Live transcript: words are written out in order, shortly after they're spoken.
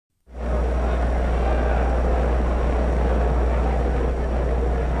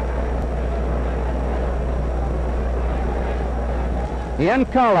In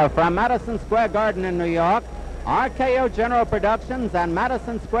Cola from Madison Square Garden in New York, RKO General Productions and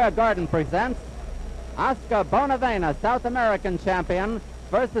Madison Square Garden presents Oscar Bonavena, South American champion,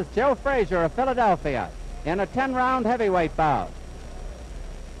 versus Joe Frazier of Philadelphia in a 10-round heavyweight bout.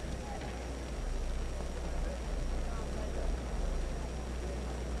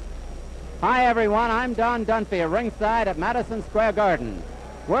 Hi everyone, I'm Don Dunphy at ringside at Madison Square Garden.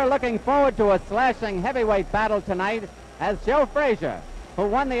 We're looking forward to a slashing heavyweight battle tonight as Joe Frazier, who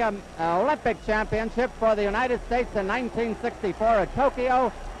won the Olympic championship for the United States in 1964 at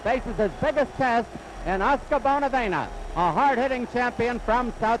Tokyo, faces his biggest test in Oscar Bonavena, a hard-hitting champion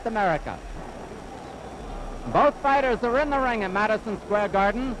from South America. Both fighters are in the ring at Madison Square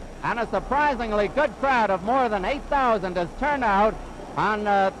Garden, and a surprisingly good crowd of more than 8,000 has turned out on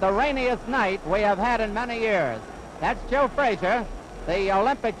the rainiest night we have had in many years. That's Joe Frazier, the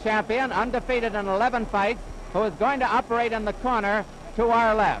Olympic champion, undefeated in 11 fights, who is going to operate in the corner to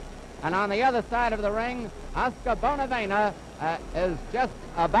our left. And on the other side of the ring, Oscar Bonavena is just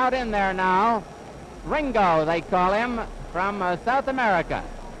about in there now. Ringo, they call him, from South America.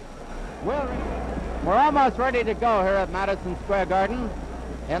 We're almost ready to go here at Madison Square Garden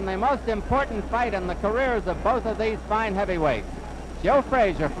in the most important fight in the careers of both of these fine heavyweights. Joe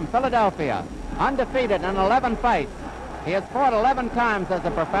Frazier from Philadelphia, undefeated in 11 fights. He has fought 11 times as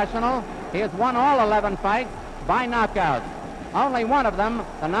a professional. He has won all 11 fights by knockouts. Only one of them,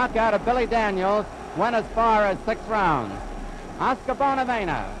 the knockout of Billy Daniels, went as far as 6 rounds. Oscar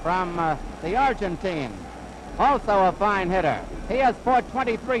Bonavena from the Argentine, also a fine hitter. He has fought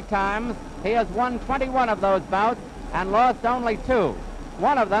 23 times. He has won 21 of those bouts and lost only 2.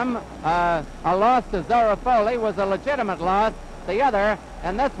 One of them, a loss to Zorafoli, was a legitimate loss. The other,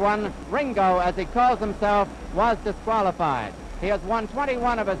 and this one, Ringo, as he calls himself, was disqualified. He has won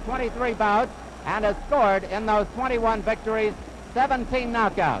 21 of his 23 bouts and has scored in those 21 victories 17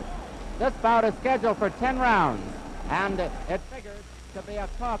 knockouts. This bout is scheduled for 10 rounds, and it figures to be a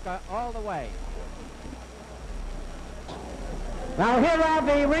corker all the way. Now here are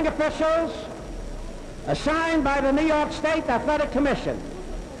the ring officials assigned by the New York State Athletic Commission.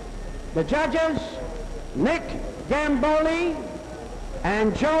 The judges, Nick Gamboli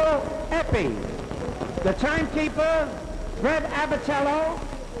and Joe Eppie. The timekeeper, Fred Abatello.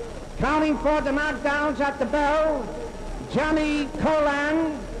 Counting for the knockdowns at the bell, Johnny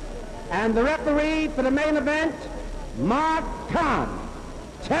Colan. And the referee for the main event, Mark Kahn.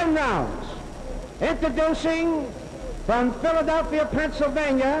 10 rounds. Introducing from Philadelphia,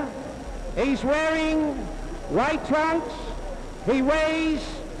 Pennsylvania, he's wearing white trunks. He weighs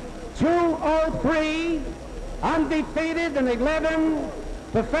 203, undefeated in 11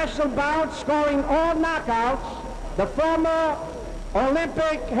 professional bouts, scoring all knockouts. The former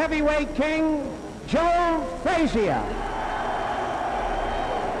Olympic heavyweight king, Joe Frazier.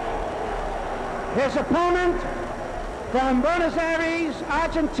 His opponent from Buenos Aires,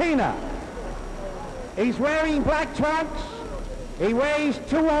 Argentina. He's wearing black trunks. He weighs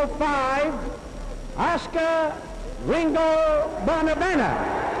 205. Oscar Ringo Bonavena.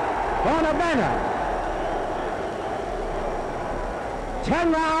 Bonavena.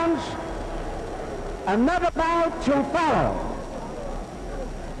 10 rounds. Another bout to follow.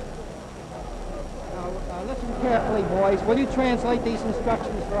 Listen carefully, boys. Will you translate these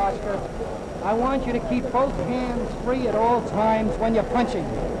instructions for Oscar? I want you to keep both hands free at all times when you're punching.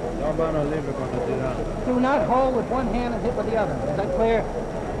 Do not hold with one hand and hit with the other. Is that clear?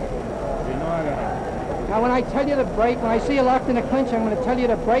 Now, when I tell you to break, when I see you locked in a clinch, I'm going to tell you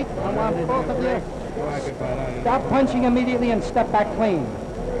to break. I want both of you. Stop punching immediately and step back clean.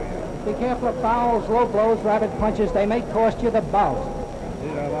 Be careful of fouls, low blows, rapid punches. They may cost you the bout.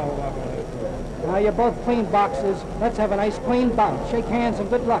 Now, you're both clean boxers. Let's have a nice clean bout. Shake hands and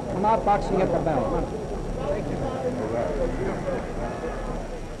good luck. Come out boxing at the bell.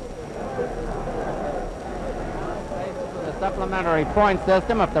 The supplementary point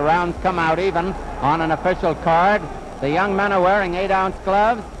system, if the rounds come out even on an official card, the young men are wearing 8-ounce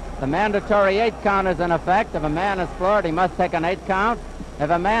gloves. The mandatory 8 count is in effect. If a man is floored, he must take an 8 count.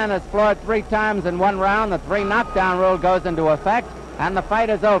 If a man is floored 3 times in one round, the 3 knockdown rule goes into effect, and the fight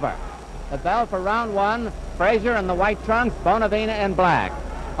is over. The bell for round 1, Frazier in the white trunks, Bonavena in black.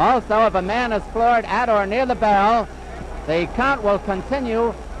 Also, if a man is floored at or near the bell, the count will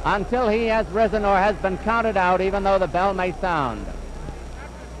continue until he has risen or has been counted out, even though the bell may sound.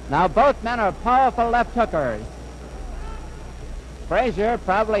 Now, both men are powerful left hookers. Frazier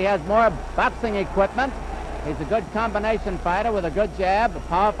probably has more boxing equipment. He's a good combination fighter with a good jab, a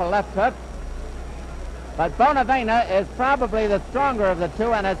powerful left hook. But Bonavena is probably the stronger of the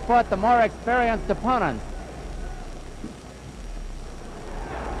two and has fought the more experienced opponents.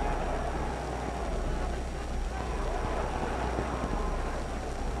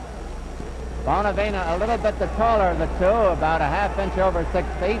 Bonavena a little bit the taller of the two, about a half-inch over 6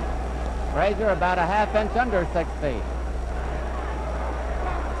 feet. Frazier about a half-inch under 6 feet.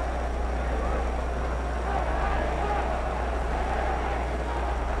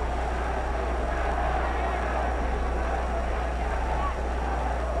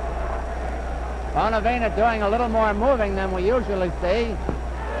 Bonavena doing a little more moving than we usually see,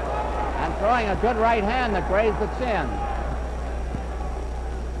 and throwing a good right hand that grazed the chin.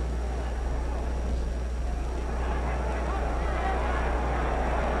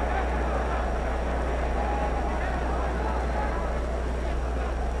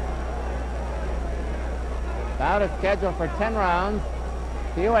 Bout is scheduled for 10 rounds.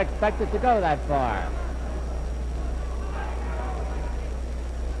 Few expect it to go that far.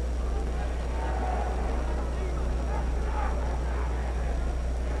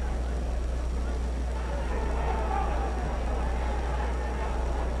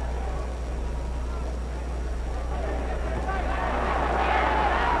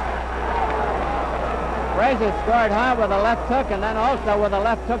 Frazier scored high with a left hook and then also with a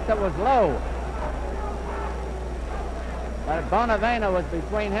left hook that was low. But Bonavena was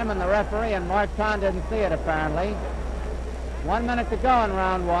between him and the referee, and Mark Kahn didn't see it apparently. 1 minute to go in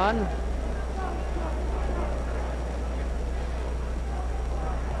round one.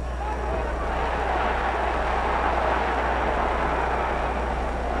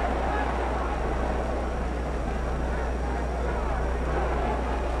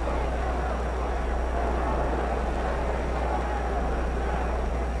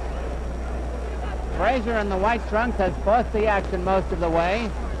 Frazier in the white trunks has forced the action most of the way.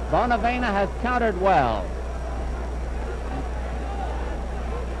 Bonavena has countered well.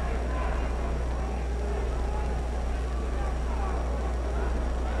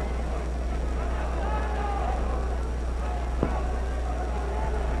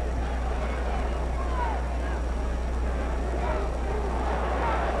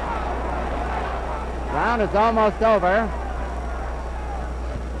 Round is almost over.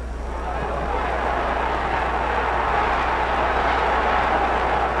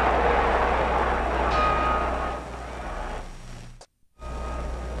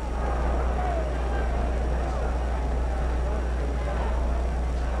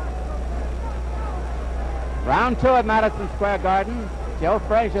 Round two at Madison Square Garden. Joe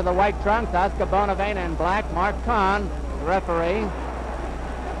Frazier, the white trunks, Oscar Bonavena in black, Mark Kahn, the referee.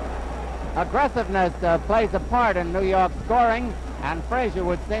 Aggressiveness plays a part in New York scoring, and Frazier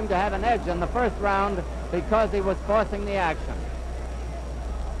would seem to have an edge in the first round because he was forcing the action.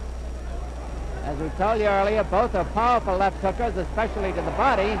 As we told you earlier, both are powerful left hookers, especially to the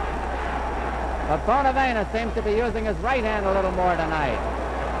body, but Bonavena seems to be using his right hand a little more tonight.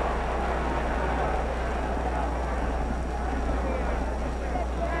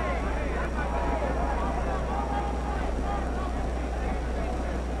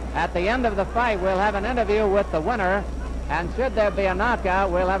 At the end of the fight, we'll have an interview with the winner, and should there be a knockout,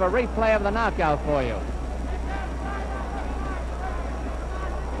 we'll have a replay of the knockout for you.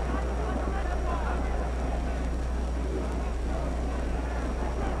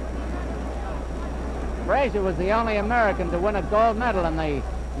 Frazier was the only American to win a gold medal in the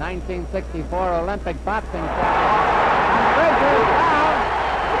 1964 Olympic boxing championship. And Frazier is down.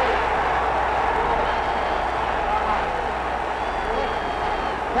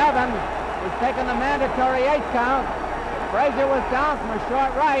 He's taken the mandatory 8 count. Frazier was down from a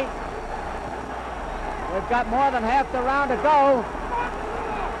short right. We've got more than half the round to go.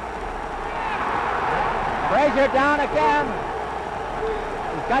 Frazier down again.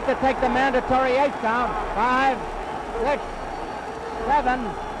 He's got to take the mandatory 8 count. 5, 6, 7,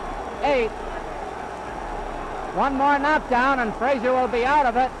 8. One more knockdown and Frazier will be out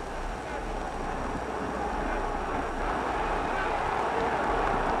of it.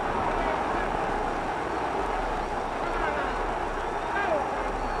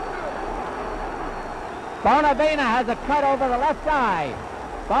 Bonavena has a cut over the left eye.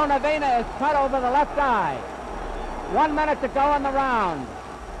 Bonavena is cut over the left eye. 1 minute to go in the round.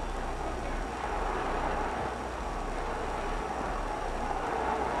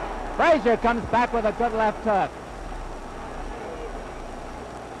 Frazier comes back with a good left hook.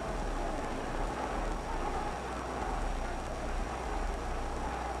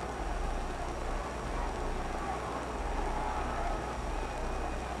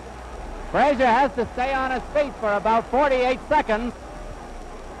 Frazier has to stay on his feet for about 48 seconds.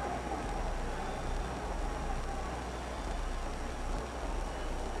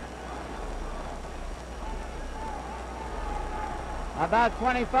 About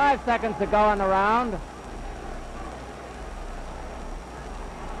 25 seconds to go in the round.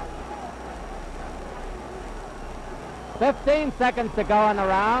 15 seconds to go in the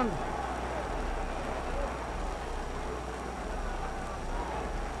round.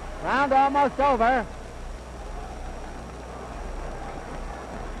 Round almost over.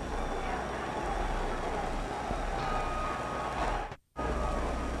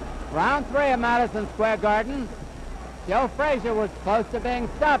 Round 3 at Madison Square Garden. Joe Frazier was close to being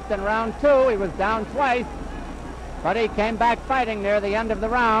stopped in round 2. He was down twice, but he came back fighting near the end of the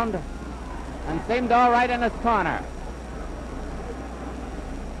round and seemed all right in his corner.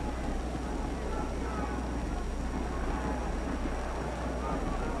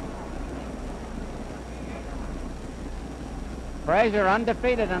 Frazier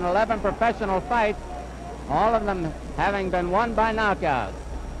undefeated in 11 professional fights, all of them having been won by knockouts.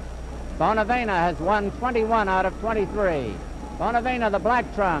 Bonavena has won 21 out of 23. Bonavena the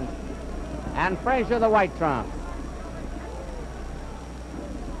black trunks and Frazier the white trunks.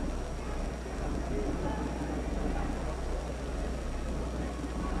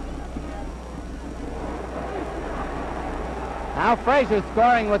 Now Frazier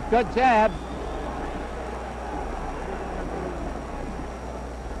scoring with good jabs.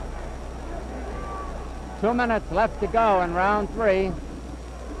 Two minutes left to go in round 3.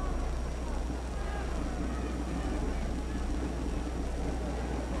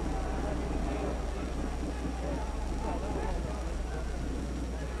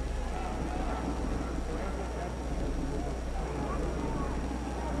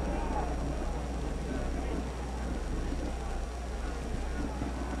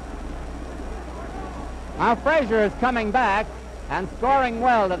 Now Frazier is coming back and scoring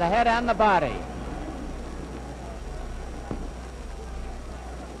well to the head and the body.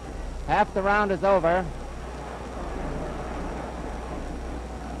 Half the round is over.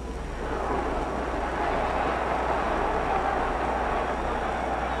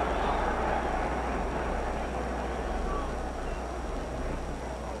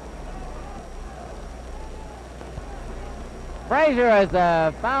 Frazier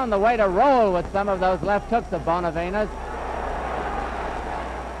has found the way to roll with some of those left hooks of Bonavena's.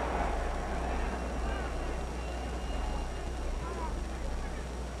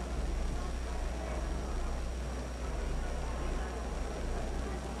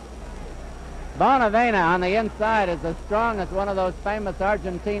 Bonavena on the inside is as strong as one of those famous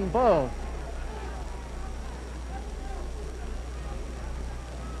Argentine bulls.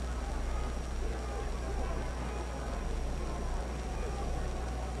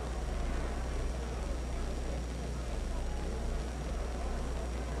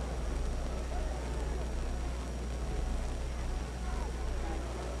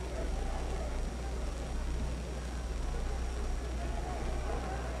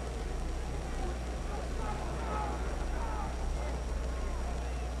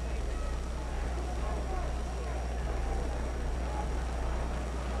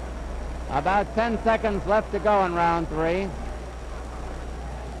 About 10 seconds left to go in round 3.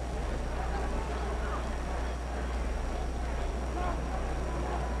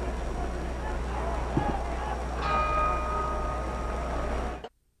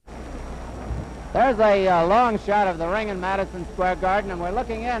 There's a long shot of the ring in Madison Square Garden, and we're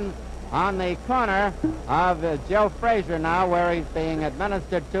looking in on the corner of Joe Frazier now, where he's being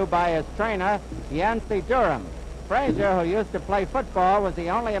administered to by his trainer, Yancey Durham. Frazier, who used to play football, was the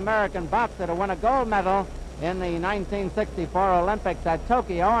only American boxer to win a gold medal in the 1964 Olympics at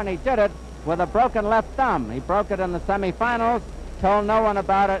Tokyo, and he did it with a broken left thumb. He broke it in the semifinals, told no one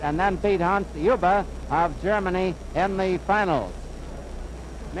about it, and then beat Hans Huber of Germany in the finals.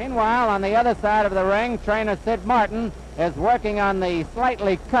 Meanwhile, on the other side of the ring, trainer Sid Martin is working on the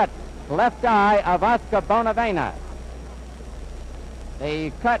slightly cut left eye of Oscar Bonavena.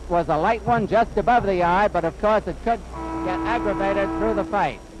 The cut was a light one just above the eye, but of course it could get aggravated through the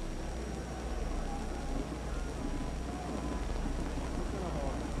fight.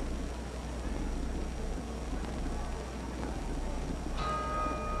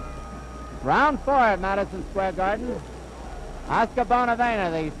 Round 4 at Madison Square Garden. Oscar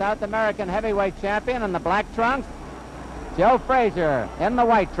Bonavena, the South American heavyweight champion, in the black trunks. Joe Frazier in the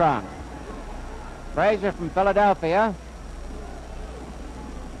white trunks. Frazier from Philadelphia.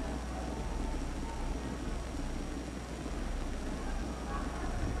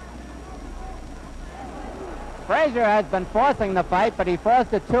 Frazier has been forcing the fight, but he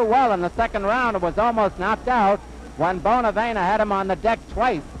forced it too well in the second round and was almost knocked out when Bonavena had him on the deck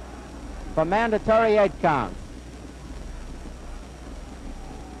twice for mandatory 8 counts.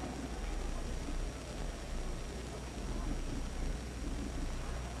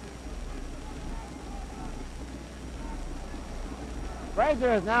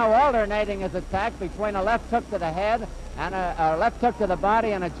 Frazier is now alternating his attack between a left hook to the head and a left hook to the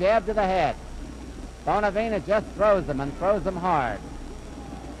body and a jab to the head. Bonavena just throws them and throws them hard.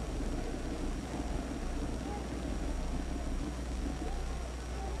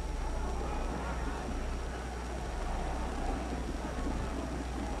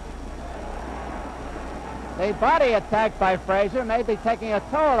 The body attack by Frazier may be taking a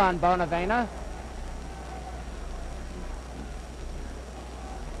toll on Bonavena.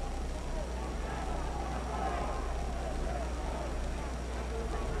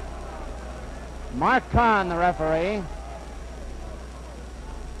 Mark Kahn, the referee.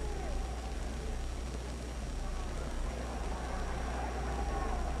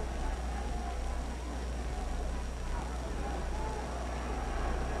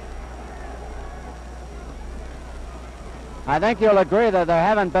 I think you'll agree that there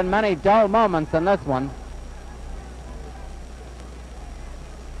haven't been many dull moments in this one.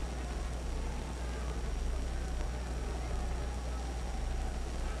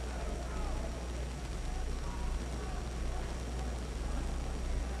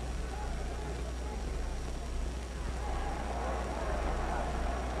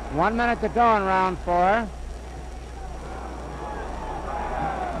 One minute to go in round 4.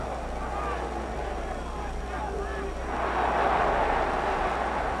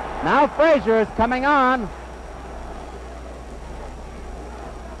 Now Frazier is coming on.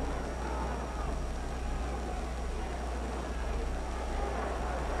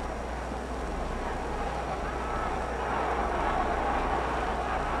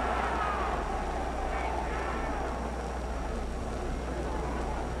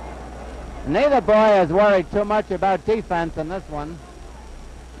 Neither boy is worried too much about defense in this one.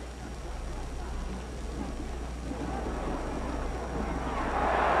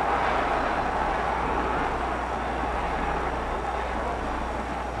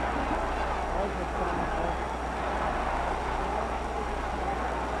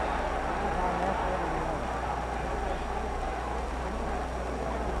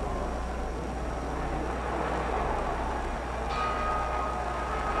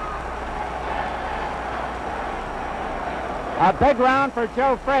 A big round for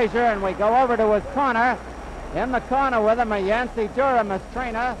Joe Frazier, and we go over to his corner. In the corner with him, a Yancey Durham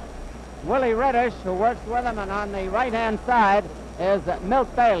trainer, Willie Reddish, who works with him, and on the right-hand side is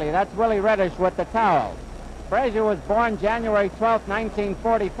Milt Bailey. That's Willie Reddish with the towel. Frazier was born January 12,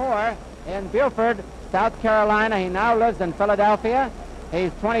 1944 in Beaufort, South Carolina. He now lives in Philadelphia.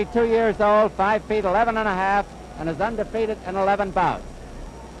 He's 22 years old, 5 feet 11 and a half, and is undefeated in 11 bouts.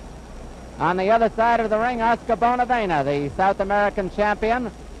 On the other side of the ring, Oscar Bonavena, the South American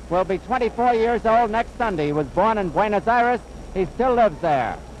champion, will be 24 years old next Sunday. He was born in Buenos Aires. He still lives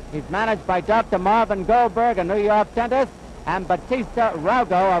there. He's managed by Dr. Marvin Goldberg, a New York dentist, and Batista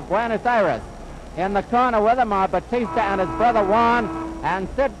Raugo of Buenos Aires. In the corner with him are Batista and his brother Juan, and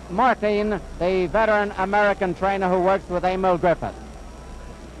Sid Martin, the veteran American trainer who works with Emil Griffith.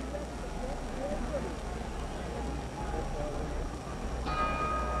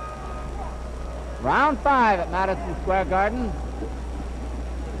 Round 5 at Madison Square Garden.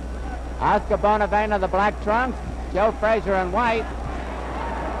 Oscar Bonavena, the black trunks, Joe Frazier in white.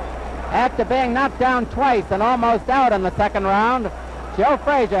 After being knocked down twice and almost out in the second round, Joe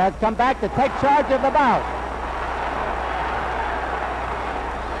Frazier has come back to take charge of the bout.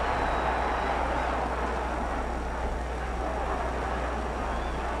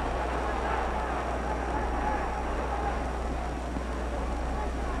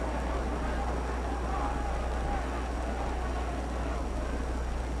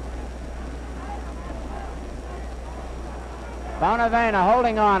 Bonavena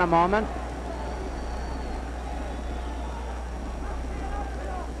holding on a moment.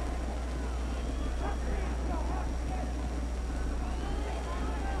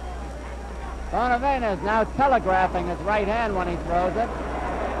 Bonavena is now telegraphing his right hand when he throws it.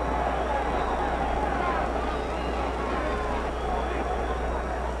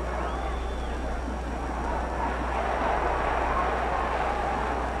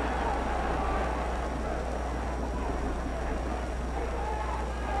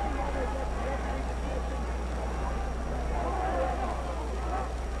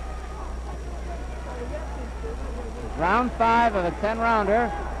 Round 5 of a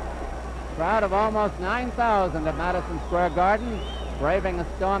 10-rounder. Crowd of almost 9,000 at Madison Square Garden, braving a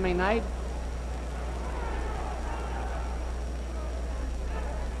stormy night.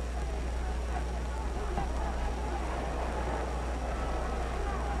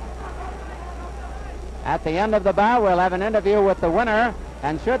 At the end of the bout, we'll have an interview with the winner,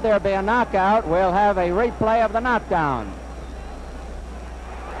 and should there be a knockout, we'll have a replay of the knockdown.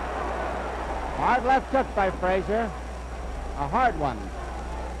 Hard left hook by Frazier. a hard one.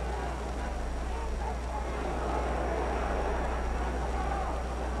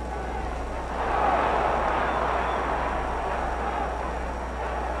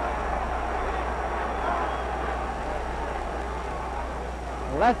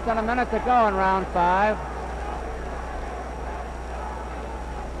 Less than a minute to go in round 5.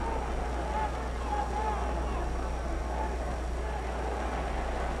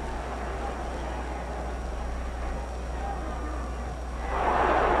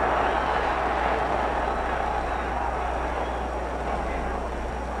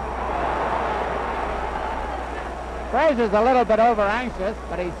 Frazier's a little bit over anxious,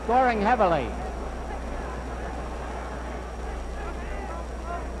 but he's scoring heavily.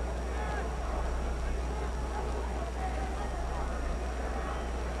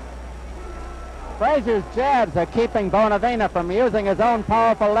 Frazier's jabs are keeping Bonavena from using his own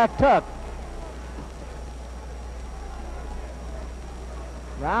powerful left hook.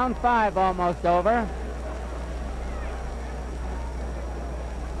 Round 5 almost over.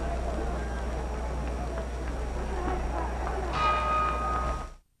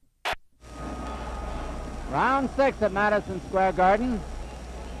 Round 6 at Madison Square Garden.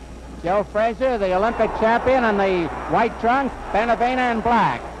 Joe Frazier, the Olympic champion, in the white trunks, Bonavena in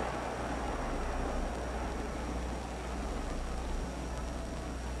black.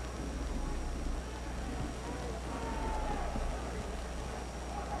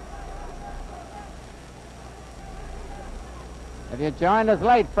 If you joined us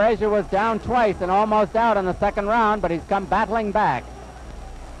late, Frazier was down twice and almost out in the second round, but he's come battling back.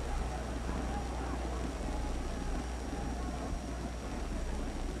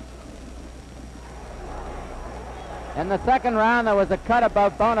 In the second round, there was a cut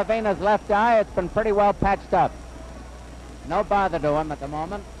above Bonavena's left eye. It's been pretty well patched up. No bother to him at the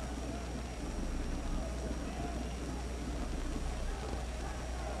moment.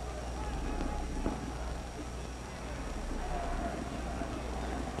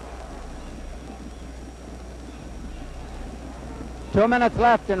 Two minutes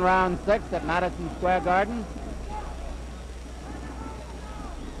left in round 6 at Madison Square Garden.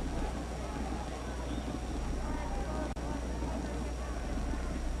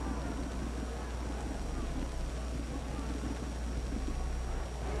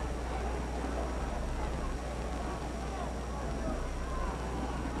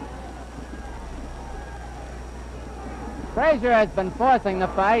 Frazier has been forcing the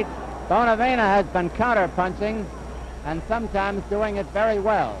fight. Bonavena has been counter-punching and sometimes doing it very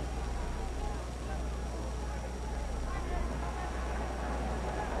well.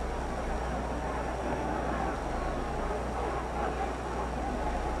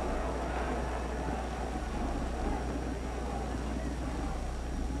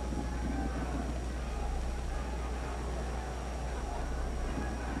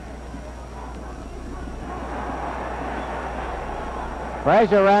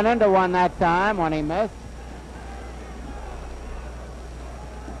 Frazier ran into one that time when he missed.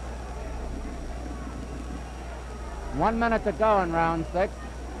 One minute to go in round 6.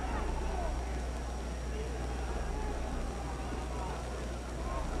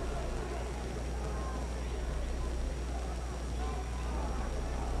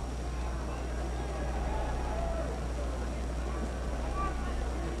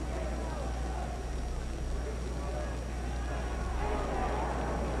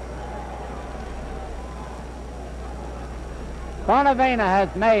 Bonavena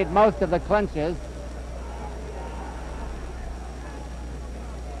has made most of the clinches.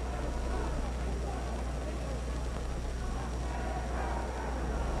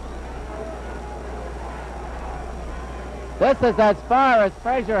 This is as far as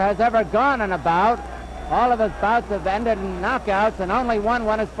Frazier has ever gone in a bout. All of his bouts have ended in knockouts, and only one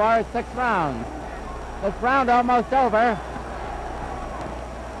went as far as 6 rounds. This round almost over.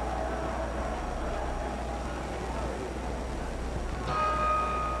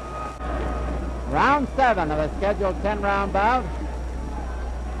 Round 7 of a scheduled 10-round bout.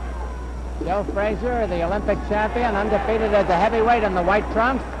 Joe Frazier, the Olympic champion, undefeated as a heavyweight in the white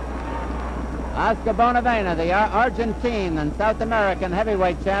trunks. Oscar Bonavena, the Argentine and South American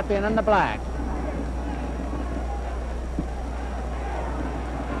heavyweight champion, in the black.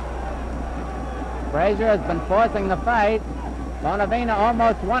 Frazier has been forcing the fight. Bonavena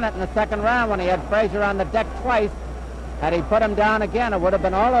almost won it in the second round when he had Frazier on the deck twice. Had he put him down again, it would have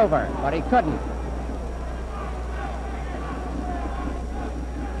been all over, but he couldn't.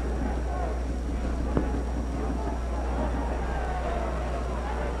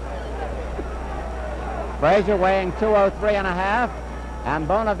 Frazier weighing 203 and a half, and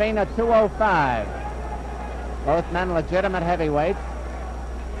Bonavena 205. Both men legitimate heavyweights.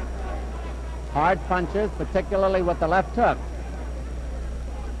 Hard punches, particularly with the left hook.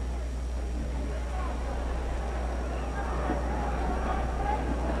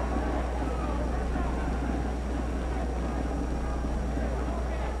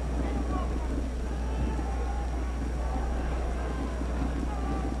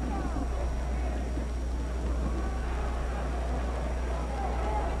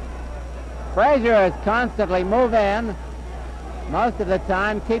 Frazier is constantly move in, most of the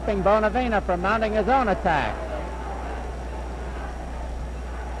time keeping Bonavena from mounting his own attack.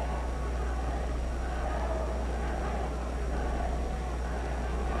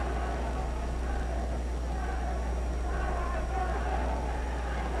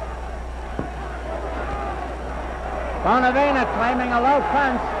 Bonavena claiming a low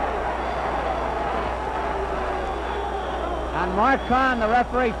punch. And Mark Kahn, the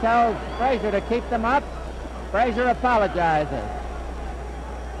referee, tells Frazier to keep them up. Frazier apologizes.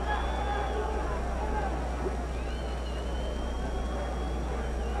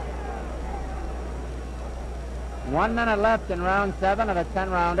 One minute left in round 7 of a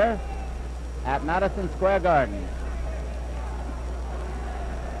 10-rounder at Madison Square Garden.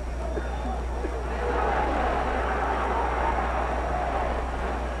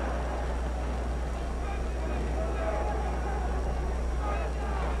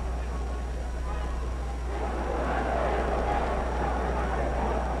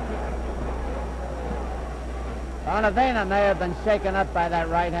 Bonavena may have been shaken up by that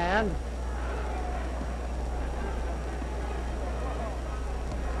right hand.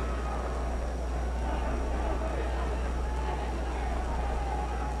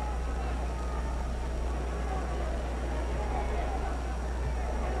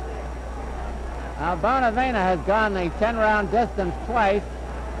 Now Bonavena has gone the 10-round distance twice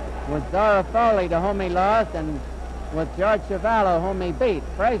with Zora Foley, to whom he lost, and with George Chavallo, whom he beat.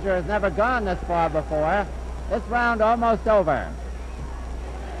 Frazier has never gone this far before. This round almost over.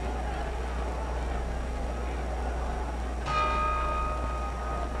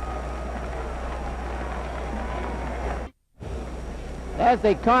 There's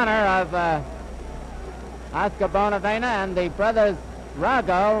the corner of Oscar Bonavena and the brothers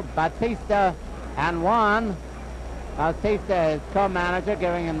Rago, Batista, and Juan. Bautista is co-manager,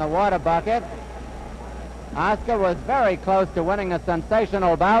 giving him the water bucket. Oscar was very close to winning a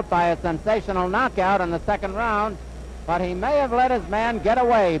sensational bout by a sensational knockout in the second round, but he may have let his man get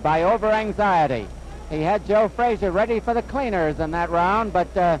away by over-anxiety. He had Joe Frazier ready for the cleaners in that round, but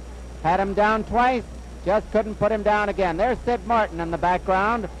had him down twice, just couldn't put him down again. There's Sid Martin in the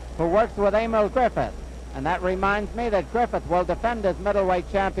background, who works with Emil Griffith. And that reminds me that Griffith will defend his middleweight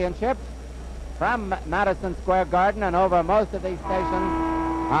championship from Madison Square Garden and over most of these stations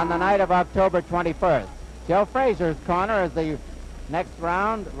on the night of October 21st. Joe Frazier's corner is the next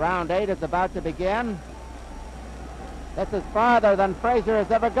round. Round 8 is about to begin. This is farther than Frazier has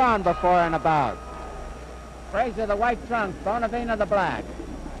ever gone before in a bout. Frazier the white trunks, Bonavena the black.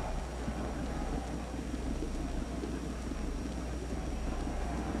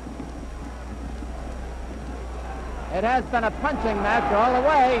 It has been a punching match all the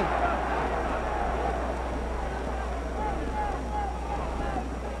way.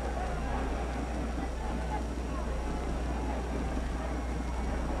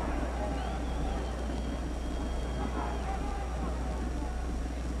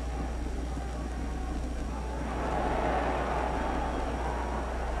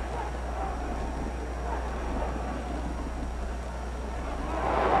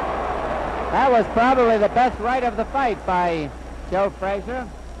 That was probably the best right of the fight by Joe Frazier,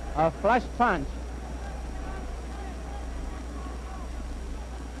 a flush punch.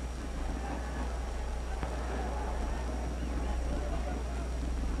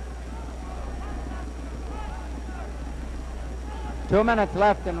 Two minutes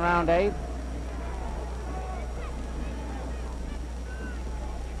left in round 8.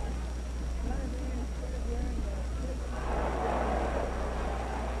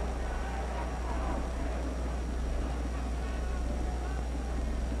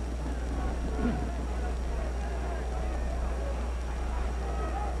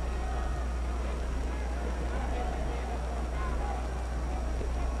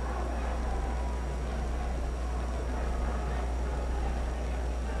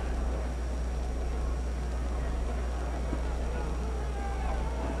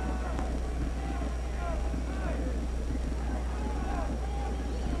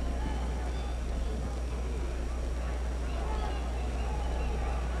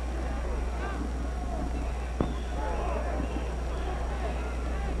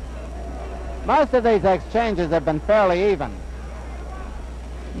 Most of these exchanges have been fairly even.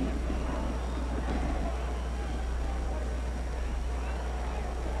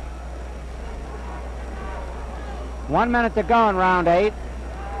 One minute to go in round 8.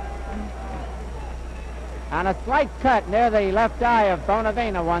 And a slight cut near the left eye of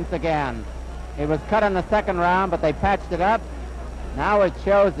Bonavena once again. He was cut in the second round, but they patched it up. Now it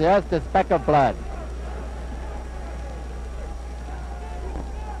shows just a speck of blood.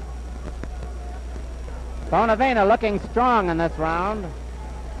 Bonavena looking strong in this round.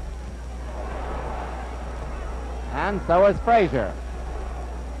 And so is Frazier.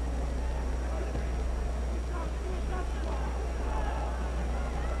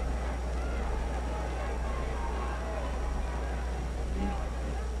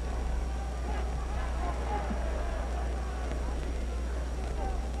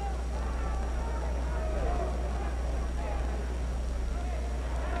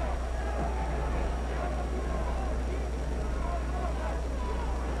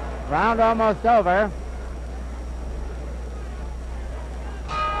 Round almost over.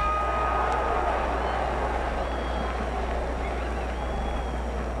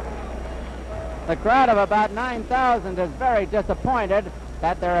 The crowd of about 9,000 is very disappointed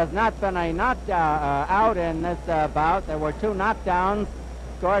that there has not been a knockout in this bout. There were 2 knockdowns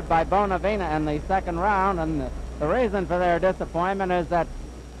scored by Bonavena in the second round, and the reason for their disappointment is that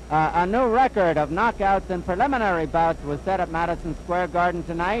a new record of knockouts in preliminary bouts was set at Madison Square Garden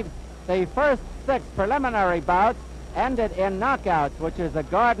tonight. The first 6 preliminary bouts ended in knockouts, which is a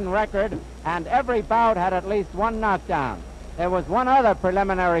Garden record, and every bout had at least 1 knockdown. There was one other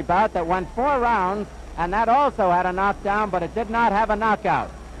preliminary bout that went 4 rounds, and that also had a knockdown, but it did not have a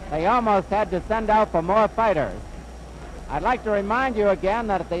knockout. They almost had to send out for more fighters. I'd like to remind you again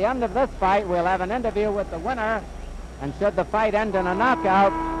that at the end of this fight, we'll have an interview with the winner, and should the fight end in a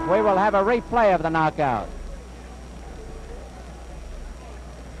knockout, we will have a replay of the knockout.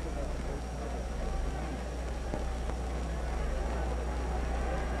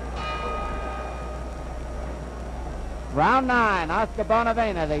 Round 9, Oscar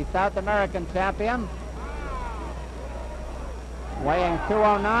Bonavena, the South American champion, weighing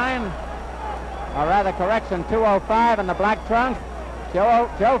 209, or rather correction, 205 in the black trunks.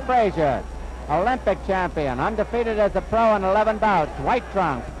 Joe Frazier, Olympic champion, undefeated as a pro in 11 bouts, white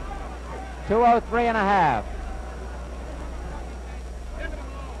trunks, 203 and a half.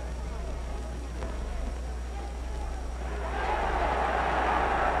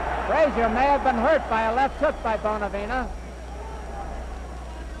 Frazier may have been hurt by a left hook by Bonavena.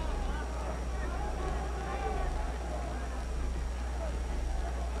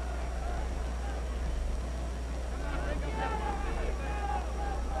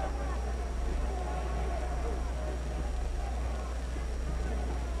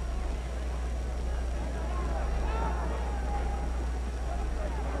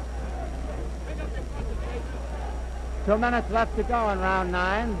 Two minutes left to go in round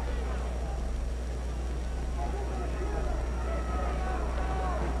 9.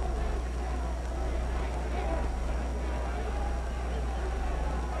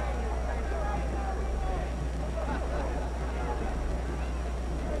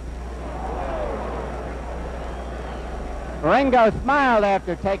 Ringo smiled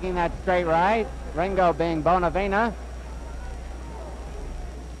after taking that straight right, Ringo being Bonavena.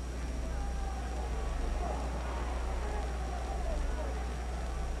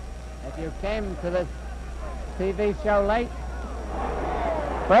 If you came to this TV show late,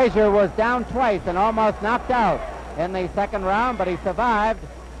 Frazier was down twice and almost knocked out in the second round, but he survived,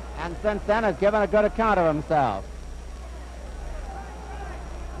 and since then has given a good account of himself.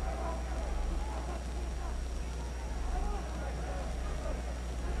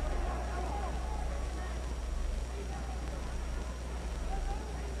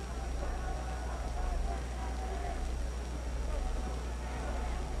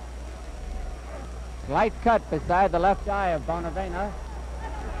 Slight cut beside the left eye of Bonavena.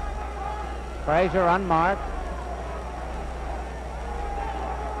 Frazier unmarked.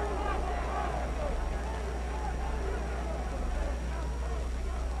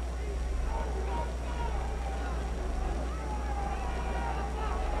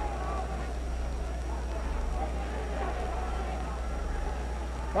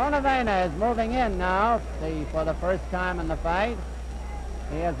 Bonavena is moving in now for the first time in the fight.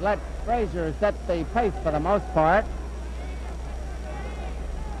 He has let Frazier set the pace for the most part.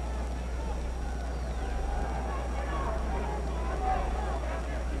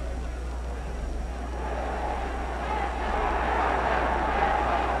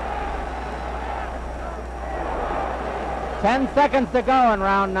 Ten seconds to go in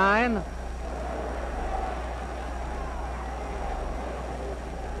round 9.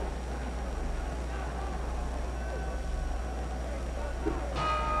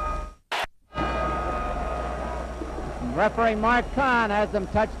 Referee Mark Kahn has them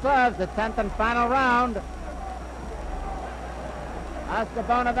touch gloves, the 10th and final round. Oscar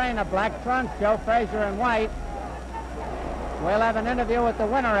Bonavena, black trunks, Joe Frazier in white. We'll have an interview with the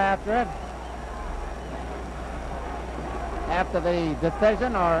winner after it. After the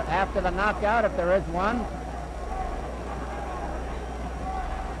decision or after the knockout, if there is one.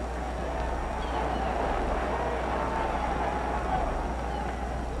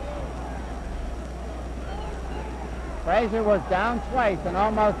 Frazier was down twice and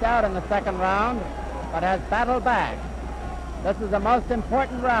almost out in the second round, but has battled back. This is the most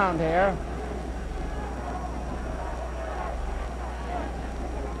important round here.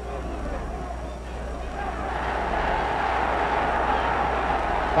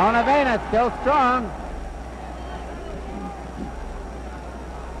 Bonavena still strong.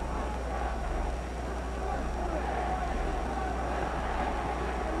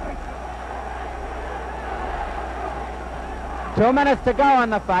 Two minutes to go in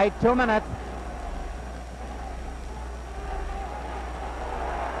the fight, 2 minutes.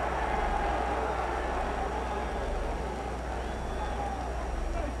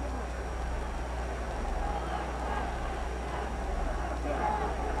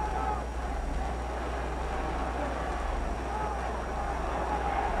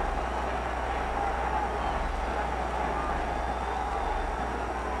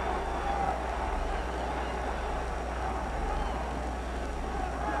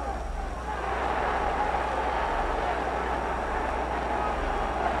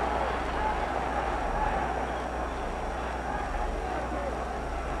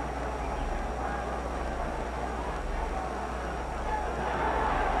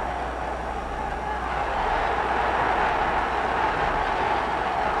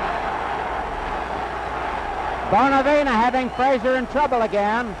 Bonavena having Frazier in trouble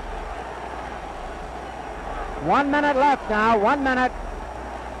again. 1 minute left now, 1 minute.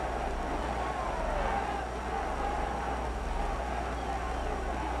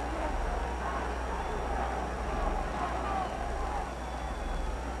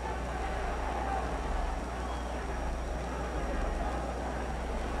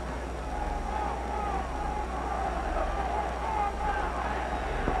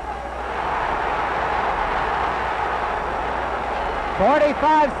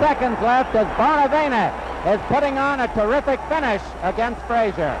 .45 seconds left as Bonavena is putting on a terrific finish against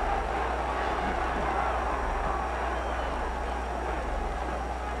Frazier.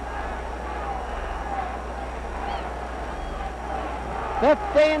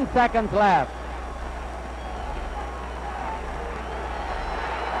 .15 seconds left.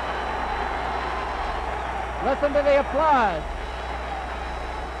 Listen to the applause.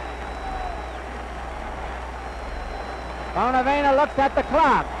 Bonavena looks at the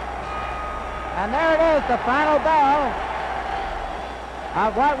clock. And there it is, the final bell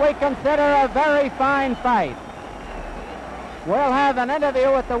of what we consider a very fine fight. We'll have an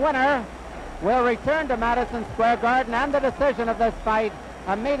interview with the winner. We'll return to Madison Square Garden and the decision of this fight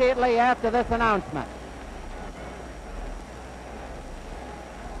immediately after this announcement.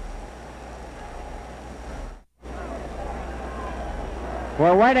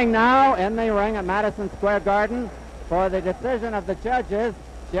 We're waiting now in the ring at Madison Square Garden for the decision of the judges,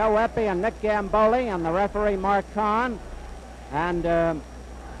 Joe Eppie and Nick Gamboli, and the referee Mark Kahn. And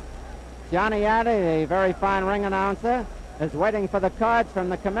Johnny Addy, the very fine ring announcer, is waiting for the cards from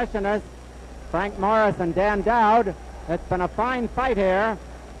the commissioners, Frank Morris and Dan Dowd. It's been a fine fight here.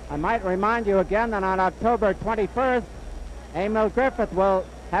 I might remind you again that on October 21st, Emil Griffith will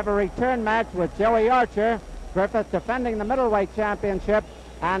have a return match with Joey Archer. Griffith defending the middleweight championship,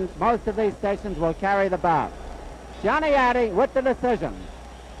 and most of these stations will carry the bout. Johnny Addy with the decision.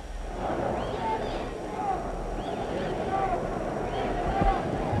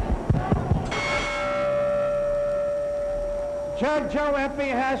 Judge Joe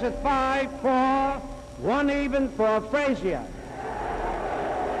Eppie has it 5-4, 1 even for Frazier.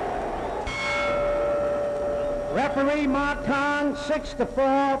 Referee Mark Kahn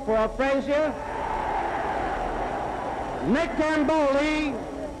 6-4 for Frazier. Nick Gamboli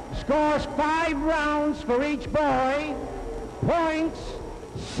scores 5 rounds for each boy. Points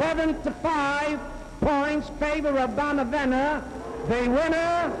 7-5. Points favor of Bonavena. The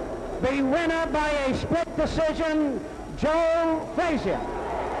winner by a split decision, Joe Frazier.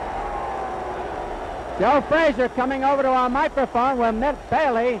 Joe Frazier coming over to our microphone with Milt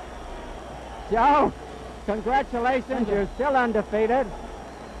Bailey. Joe, congratulations, you're still undefeated.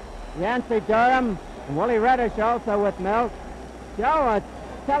 Yancey Durham and Willie Reddish also with Milt. Joe,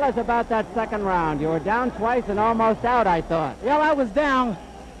 tell us about that second round. You were down twice and almost out, I thought. Yeah, I was down.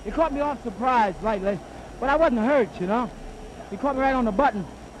 It caught me off surprise lately. But I wasn't hurt, you know. He caught me right on the button.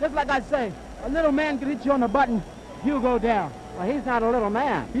 Just like I say, a little man could hit you on the button, you'll go down. Well, he's not a little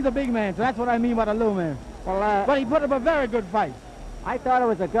man. He's a big man, so that's what I mean by the little man. Well, but he put up a very good fight. I thought it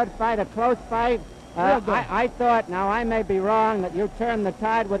was a good fight, a close fight. I thought, now I may be wrong, that you turned the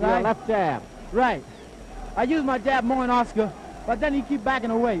tide with your left jab. Right. I used my jab more than Oscar, but then he keep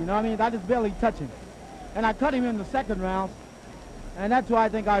backing away, you know what I mean? I just barely touch him. And I cut him in the second round, and that's why I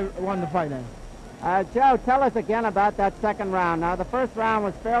think I won the fight then. Joe, tell us again about that second round. Now, the first round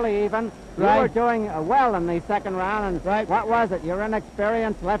was fairly even. Right. You were doing well in the second round, and what was it? Your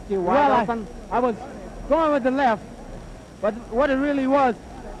inexperience left you wide open? I was going with the left, but what it really was,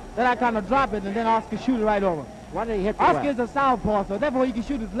 that I kind of drop it, and then Oscar shoot it right over. What did he hit you Oscar with? is a southpaw, so therefore he can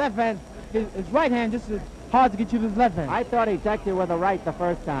shoot his left hand. His right hand just as hard to get you with his left hand. I thought he decked you with the right the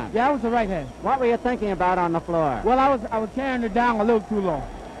first time. Yeah, that was the right hand. What were you thinking about on the floor? Well, I was carrying it down a little too low.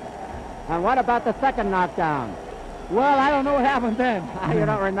 And what about the second knockdown? Well, I don't know what happened then. You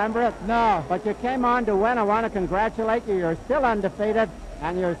don't remember it? No. But you came on to win. I want to congratulate you. You're still undefeated,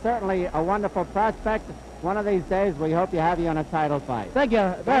 and you're certainly a wonderful prospect. One of these days, we hope to have you in a title fight. Thank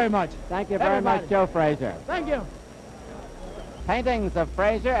you very much. Thank you very much, Joe Frazier. Thank you. Paintings of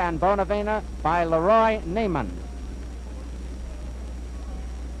Frazier and Bonavena by Leroy Neiman.